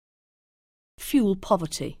fuel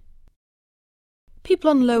poverty. People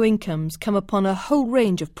on low incomes come upon a whole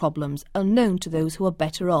range of problems unknown to those who are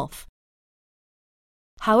better off.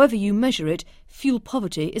 However you measure it, fuel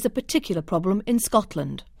poverty is a particular problem in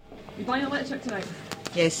Scotland. You buying electric tonight?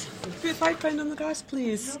 Yes. Put £5 on the gas,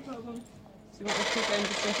 please. No problem. So you want me to put in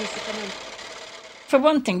just in case they come in? For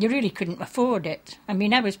one thing, you really couldn't afford it. I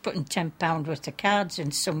mean, I was putting £10 worth of cards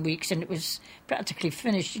in some weeks and it was practically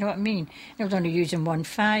finished, you know what I mean? I was only using one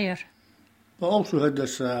fire. I also had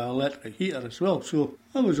this electric heater as well, so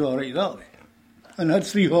I was all right that way. And I had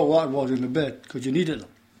 3 hot water balls in the bed because you needed them,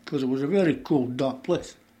 because it was a very cold, dark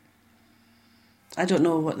place. I don't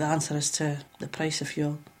know what the answer is to the price of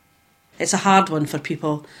fuel. It's a hard one for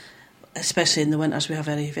people, especially in the winters. We have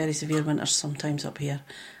very, very severe winters sometimes up here,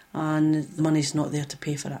 and the money's not there to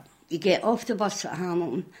pay for it. You get off the bus at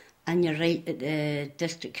Hamilton and you're right at the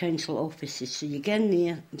district council offices. So you get in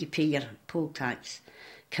there, you pay your poll tax,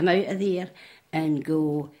 come out of there and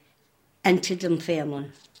go into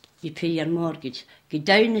Dunfermline. You pay your mortgage, go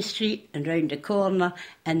down the street and round the corner,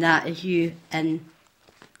 and that is you in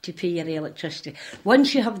to pay your electricity.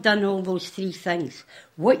 Once you have done all those 3 things,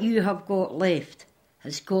 what you have got left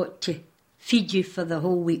has got to feed you for the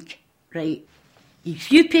whole week, right?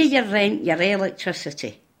 If you pay your rent, your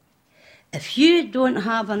electricity, if you don't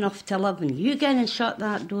have enough to live in, you go in and shut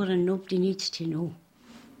that door and nobody needs to know.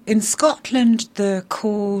 In Scotland, the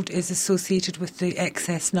cold is associated with the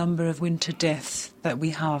excess number of winter deaths that we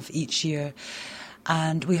have each year.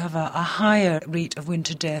 And we have a higher rate of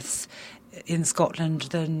winter deaths in Scotland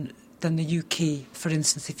than the UK. For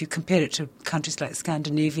instance, if you compare it to countries like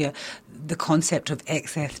Scandinavia, the concept of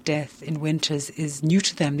excess death in winters is new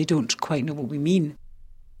to them. They don't quite know what we mean.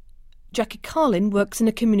 Jackie Carlin works in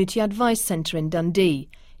a community advice centre in Dundee.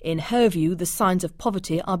 In her view, the signs of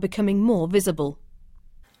poverty are becoming more visible.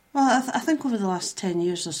 Well, I think over the last 10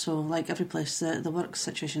 years or so, like every place, the work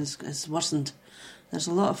situation is worsened. There's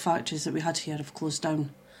a lot of factories that we had here have closed down.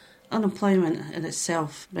 Unemployment in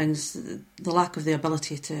itself brings the lack of the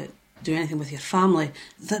ability to do anything with your family.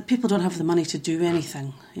 That people don't have the money to do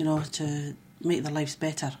anything, you know, to make their lives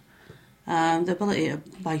better. The ability to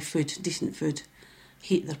buy food, decent food,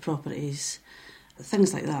 heat their properties,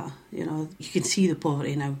 things like that. You know, you can see the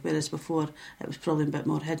poverty now, whereas before it was probably a bit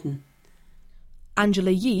more hidden.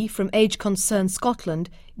 Angela Yee from Age Concern Scotland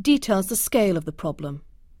details the scale of the problem.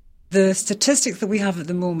 The statistics that we have at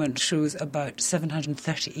the moment shows about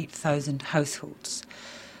 738,000 households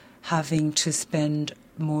having to spend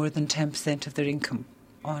more than 10% of their income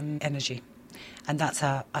on energy. And that's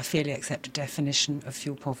a fairly accepted definition of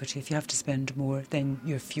fuel poverty. If you have to spend more, then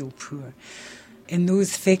you're fuel poor. In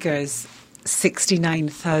those figures,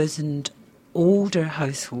 69,000 older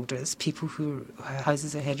householders, people whose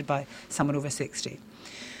houses are headed by someone over 60,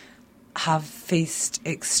 have faced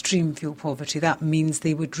extreme fuel poverty. That means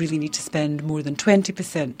they would really need to spend more than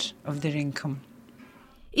 20% of their income.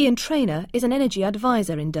 Ian Traynor is an energy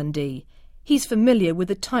advisor in Dundee. He's familiar with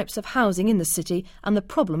the types of housing in the city and the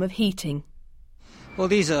problem of heating. Well,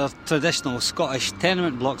 these are traditional Scottish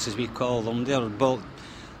tenement blocks, as we call them. They're built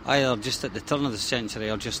either just at the turn of the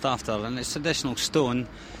century or just after, and it's traditional stone.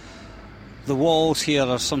 The walls here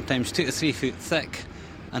are sometimes 2 to 3 foot thick,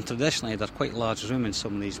 and traditionally they're quite large room in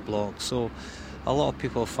some of these blocks, so a lot of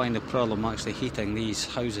people find a problem actually heating these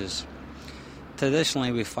houses.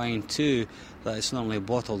 Traditionally we find too that it's normally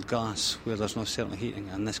bottled gas where there's no central heating,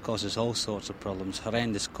 and this causes all sorts of problems,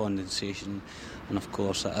 horrendous condensation, and of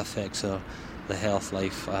course it affects the health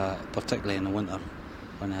life, particularly in the winter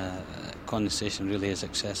when condensation really is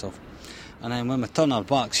excessive. And then when we turn our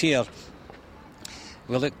backs here,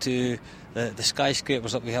 we look to the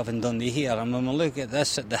skyscrapers that we have in Dundee here, and when we look at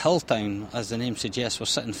this at the Hilltown, as the name suggests, we're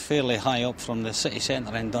sitting fairly high up from the city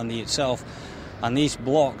centre in Dundee itself, and these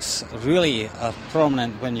blocks really are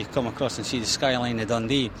prominent when you come across and see the skyline of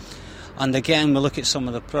Dundee. And again, we look at some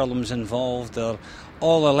of the problems involved. They're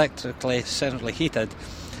all electrically centrally heated,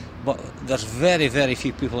 but there's very, very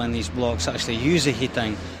few people in these blocks actually use the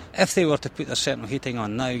heating. If they were to put their central heating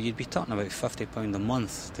on now, you'd be talking about £50 a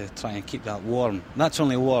month to try and keep that warm. That's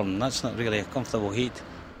only warm, that's not really a comfortable heat.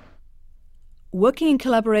 Working in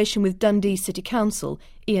collaboration with Dundee City Council,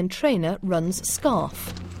 Ian Traynor runs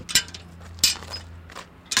Scarf.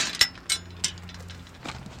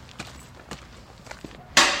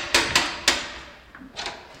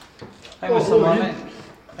 Hi, Mr. Martin.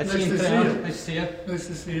 Nice to see you. Nice to see you. Nice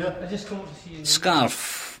to see you. I just come to see you.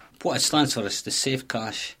 Scarf, what it stands for is to save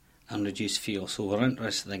cash and reduce fuel. So we're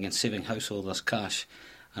interested in saving householders cash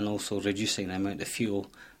and also reducing the amount of fuel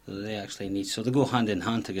that they actually need. So they go hand in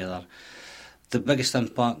hand together. The biggest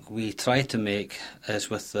impact we try to make is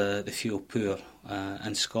with the fuel poor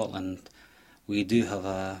in Scotland. we do have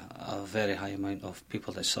a very high amount of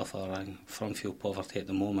people that suffer from fuel poverty at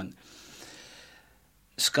the moment.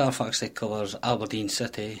 SCARF actually covers Aberdeen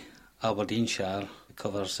City, Aberdeenshire, it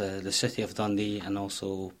covers the city of Dundee and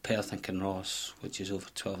also Perth and Kinross, which is over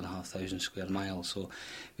 12,500 square miles. So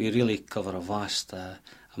we really cover a vast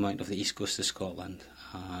amount of the east coast of Scotland,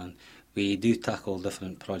 and we do tackle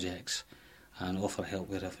different projects and offer help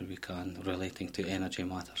wherever we can relating to energy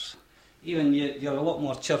matters. Even you're a lot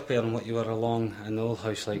more chirpier than what you were along in the old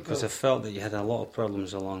house, like, because I felt that you had a lot of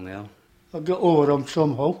problems along there. I got over them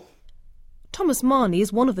somehow. Thomas Marnie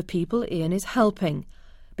is one of the people Ian is helping.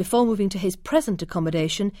 Before moving to his present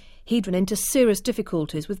accommodation, he'd run into serious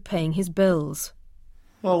difficulties with paying his bills.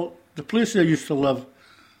 Well, the place I used to live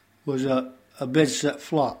was a bed-sit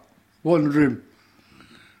flat, one room,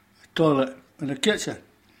 a toilet and a kitchen,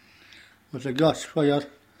 with a gas fire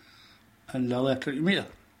and an electric meter.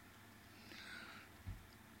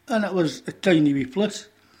 And it was a tiny wee place.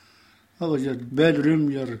 That was your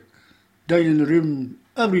bedroom, your dining room,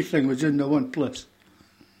 everything was in the one place.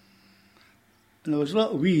 And it was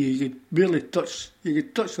little wee, you could barely touch, you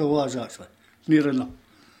could touch the walls actually, near enough.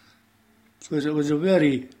 Because it was a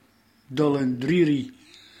very dull and dreary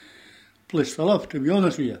place to live, to be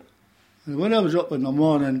honest with you. And when I was up in the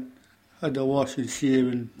morning, had a wash and shave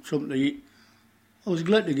and something to eat, I was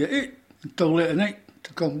glad to get it until late at night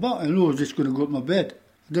to come back. I knew I was just going to go to my bed.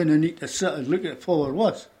 I didn't need to sit and look at how it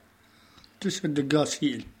was. Just had the gas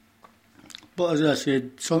heating. But as I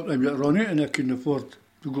said, sometimes it ran out and I couldn't afford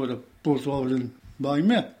to go to the post office and buy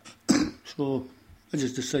more. So I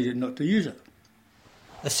just decided not to use it.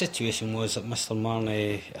 The situation was that Mr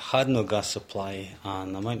Marnie had no gas supply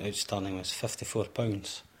and the amount outstanding was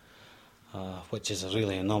 £54, which is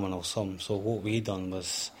really a nominal sum. So what we done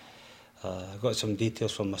was, got some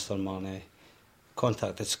details from Mr Marnie,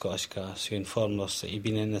 contacted Scottish Gas, who informed us that he'd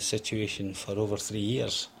been in this situation for over 3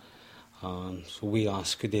 years. So we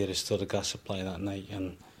asked, could they restore the gas supply that night?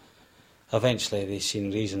 And eventually they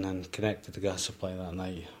seen reason and connected the gas supply that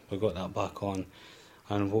night. We got that back on,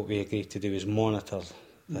 and what we agreed to do is monitor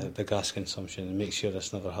the gas consumption and make sure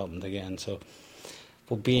this never happened again. So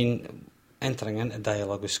we've been entering into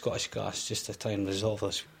dialogue with Scottish Gas just to try and resolve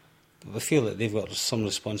this. We feel that they've got some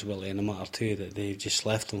responsibility in the matter too, that they've just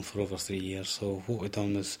left them for over 3 years. So what we've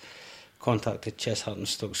done was contacted Cheshire and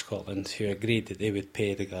Stoke Scotland, who agreed that they would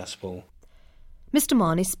pay the gas bill. Mr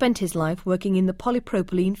Marnie spent his life working in the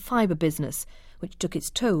polypropylene fibre business, which took its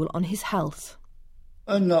toll on his health.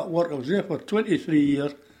 In that work, I was there for 23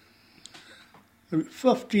 years.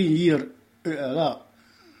 15 years out of that,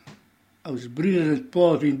 I was breathing in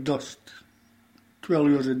polythene dust 12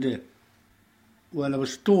 years a day. When I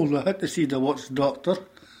was told I had to see the works doctor,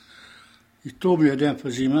 he told me I had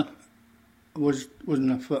emphysema,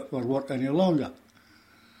 wasn't fit for work any longer.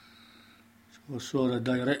 So I saw the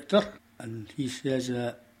director, and he says,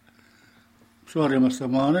 sorry Mr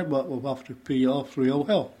Marnie, but we'll have to pay you off through ill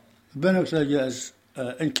health. The benefits I get is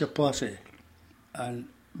incapacity and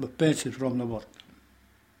the pension from the work.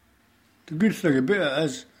 The good thing about it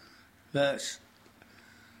is that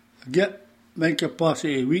I get my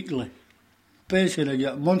incapacity weekly, pension I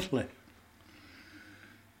get monthly,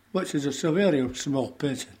 which is a very small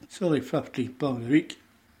pension. It's only £15 a week,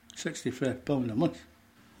 £65 a month.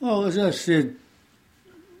 Well, as I said,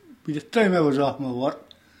 by the time I was off my work,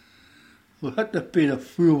 we had to pay the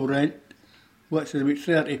full rent, which is about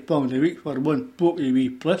 £30 a week for one pokey wee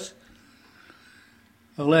place.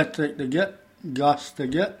 Electric to get, gas to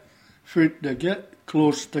get, food to get,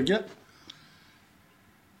 clothes to get.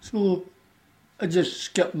 So I just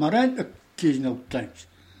skipped my rent occasional times.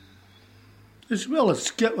 As well as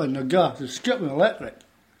skipping the gas and skipping the electric.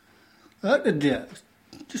 I had to do it.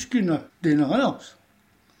 Just couldn't do nothing else.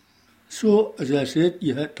 So, as I said,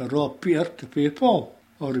 you had to rob Peter to pay Paul,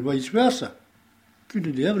 or vice versa.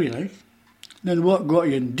 Couldn't do everything. Then what got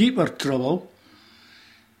you in deeper trouble,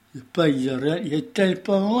 you paid your rent, you had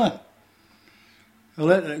 £10 left.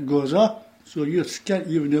 Electric goes up, so you're skint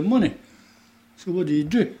even the money. So what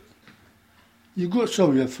do? You got some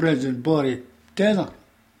of your friends and borrow tenner.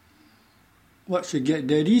 What's you get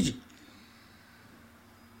dead easy.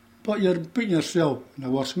 But you're putting yourself in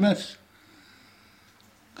a worse mess.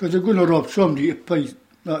 Because they're going to rob somebody to pay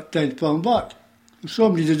that £10 back.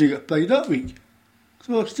 Somebody doesn't get paid that week.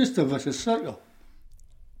 So it's just a vicious circle.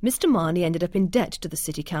 Mr Marnie ended up in debt to the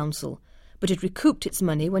City Council, but it recouped its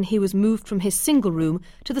money when he was moved from his single room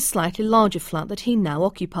to the slightly larger flat that he now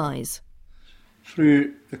occupies.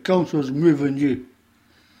 Through the council's moving you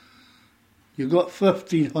got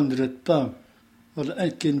 £1,500 for the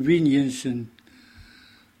inconvenience and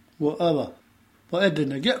whatever. But I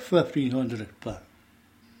didn't get £1,500.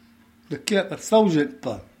 They kept 1,000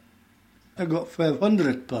 per. I got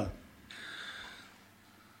 500 per.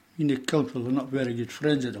 In the council are not very good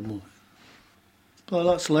friends at the moment. But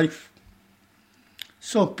that's life.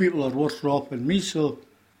 Some people are worse off than me, so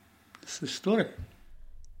it's the story.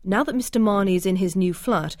 Now that Mr Marnie is in his new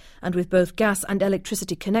flat and with both gas and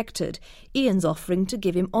electricity connected, Ian's offering to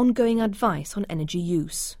give him ongoing advice on energy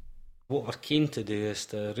use. What we're keen to do is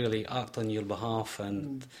to really act on your behalf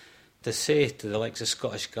and to say to the likes of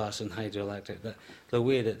Scottish Gas and Hydroelectric that the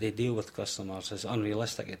way that they deal with customers is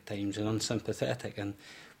unrealistic at times and unsympathetic, and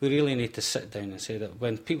we really need to sit down and say that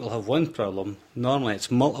when people have one problem, normally it's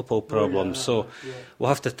multiple problems, so we'll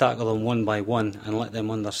have to tackle them one by one and let them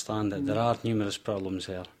understand that there are numerous problems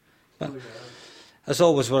there. But as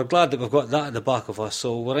always, we're glad that we've got that at the back of us,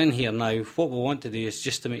 so we're in here now. What we want to do is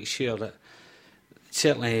just to make sure that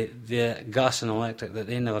certainly the gas and electric, that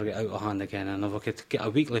they never get out of hand again, and if we could get a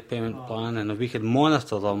weekly payment plan and if we could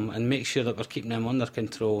monitor them and make sure that we're keeping them under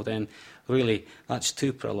control, then really that's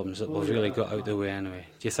two problems that we've really got out the way anyway.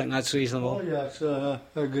 Do you think that's reasonable? Oh yes, I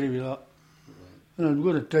agree with that. And I'm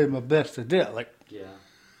going to try my best to do it, like,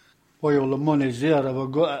 while the money's there, if I've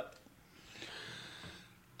got it.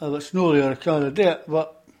 If it's no there, I can't do it,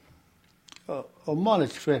 but I'll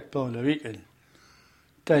manage £5 a week and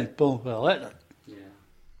 £10 for electric.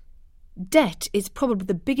 Debt is probably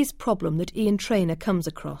the biggest problem that Ian Traynor comes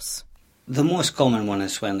across. The most common one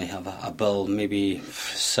is when they have a bill, maybe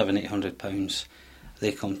 £700-800.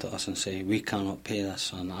 They come to us and say, we cannot pay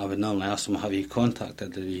this. And I would normally ask them, have you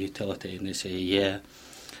contacted the utility? And they say, yeah.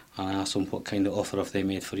 And I ask them, what kind of offer have they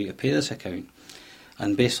made for you to pay this account?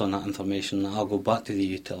 And based on that information, I'll go back to the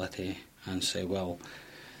utility and say, well,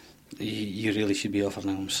 you really should be offering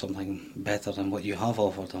them something better than what you have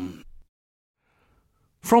offered them.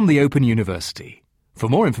 From the Open University. For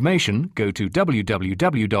more information, go to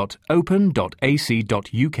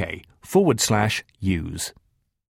www.open.ac.uk/use.